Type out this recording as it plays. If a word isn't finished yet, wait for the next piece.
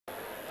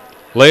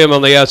Liam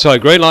on the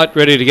outside. Green light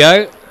ready to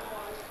go.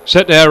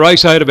 Set now,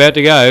 race 8 about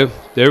to go.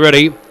 They're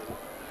ready.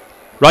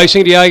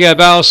 Racing Diego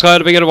Bale, slow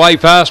to get away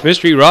fast.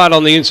 Mystery Ride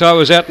on the inside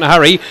was out in a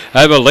hurry.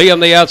 Over Lee on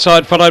the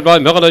outside, followed by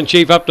Militant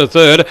Chief up to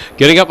third.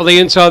 Getting up on the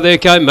inside, there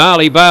came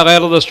Marley Bale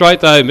out of the straight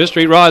though.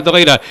 Mystery Ride the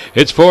leader.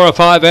 It's 4 or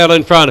 5 out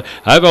in front.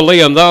 Over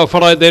Liam, they were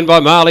followed then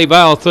by Marley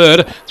Bale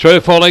third.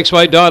 Through 4 lengths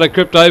away, Dinah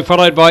Crypto,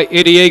 followed by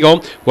Eddie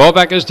Eagle. Well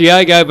back is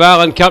Diego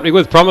Bale and company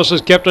with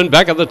Promises Captain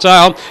back at the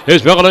tail.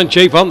 Here's Militant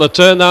Chief on the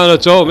turn though, and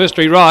it's all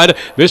Mystery Ride.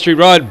 Mystery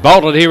Ride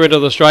bolted here into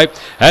the straight,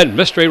 and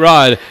Mystery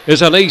Ride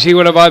is an easy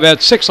winner by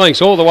about 6 lengths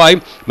all the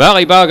way.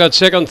 Marley Bale got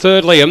second,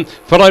 third Liam,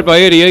 followed by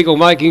Eddie Eagle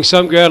making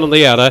some ground on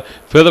the outer.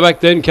 Further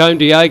back then came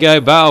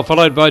Diego Bale,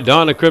 followed by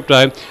Dinah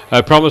Crypto.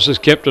 Promises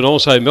Kept and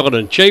also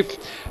Militant Chief.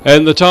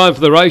 And the time for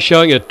the race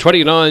showing at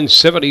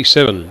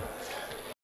 29.77.